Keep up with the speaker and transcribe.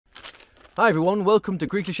Hi everyone, welcome to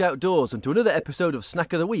Greeklish Outdoors and to another episode of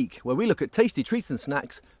Snack of the Week, where we look at tasty treats and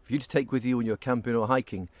snacks for you to take with you when you're camping or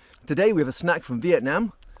hiking. Today we have a snack from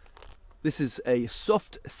Vietnam. This is a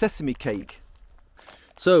soft sesame cake.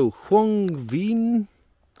 So, Hoang Vien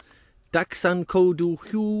Dak San Ko Du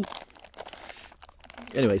Hu.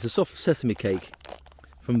 Anyway, it's a soft sesame cake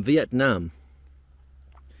from Vietnam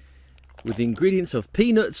with the ingredients of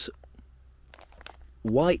peanuts,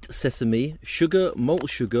 white sesame, sugar, malt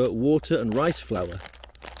sugar, water and rice flour.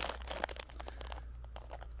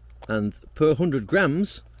 And per 100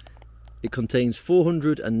 grams it contains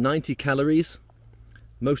 490 calories,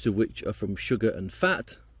 most of which are from sugar and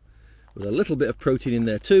fat, with a little bit of protein in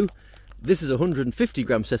there too. This is a 150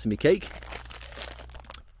 gram sesame cake.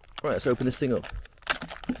 Right, let's open this thing up.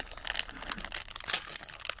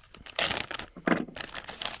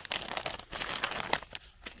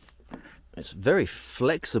 It's very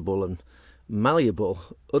flexible and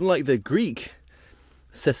malleable, unlike the Greek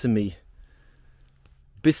sesame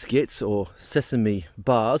biscuits or sesame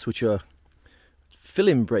bars, which are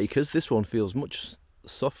filling breakers. This one feels much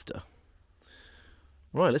softer.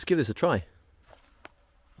 Right, let's give this a try.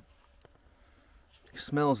 It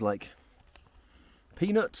smells like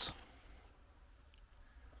peanuts.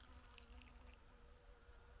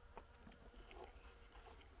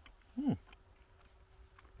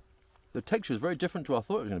 The texture is very different to what I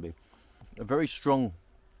thought it was going to be. A very strong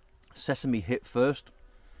sesame hit first.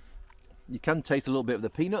 You can taste a little bit of the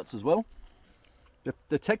peanuts as well.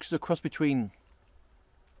 The texture is a cross between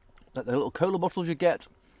the little cola bottles you get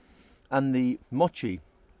and the mochi,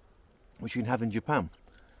 which you can have in Japan.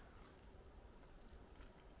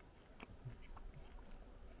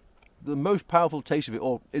 The most powerful taste of it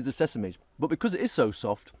all is the sesame, but because it is so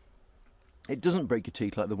soft, it doesn't break your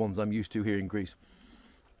teeth like the ones I'm used to here in Greece.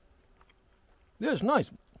 Yeah, it's nice.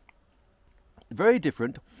 Very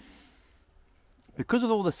different. Because of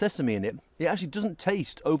all the sesame in it, it actually doesn't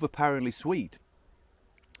taste overpoweringly sweet.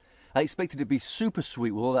 I expected it to be super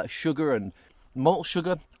sweet with all that sugar and malt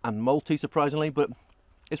sugar and malty, surprisingly, but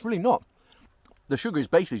it's really not. The sugar is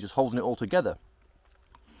basically just holding it all together.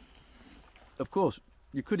 Of course,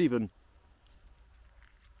 you could even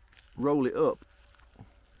roll it up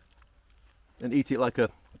and eat it like a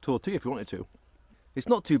tortilla if you wanted to. It's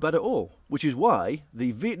not too bad at all, which is why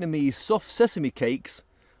the Vietnamese soft sesame cakes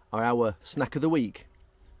are our snack of the week.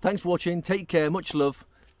 Thanks for watching, take care, much love,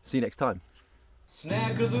 see you next time.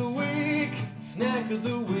 Snack of the week,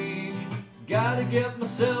 gotta get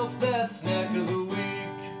myself that snack of the week.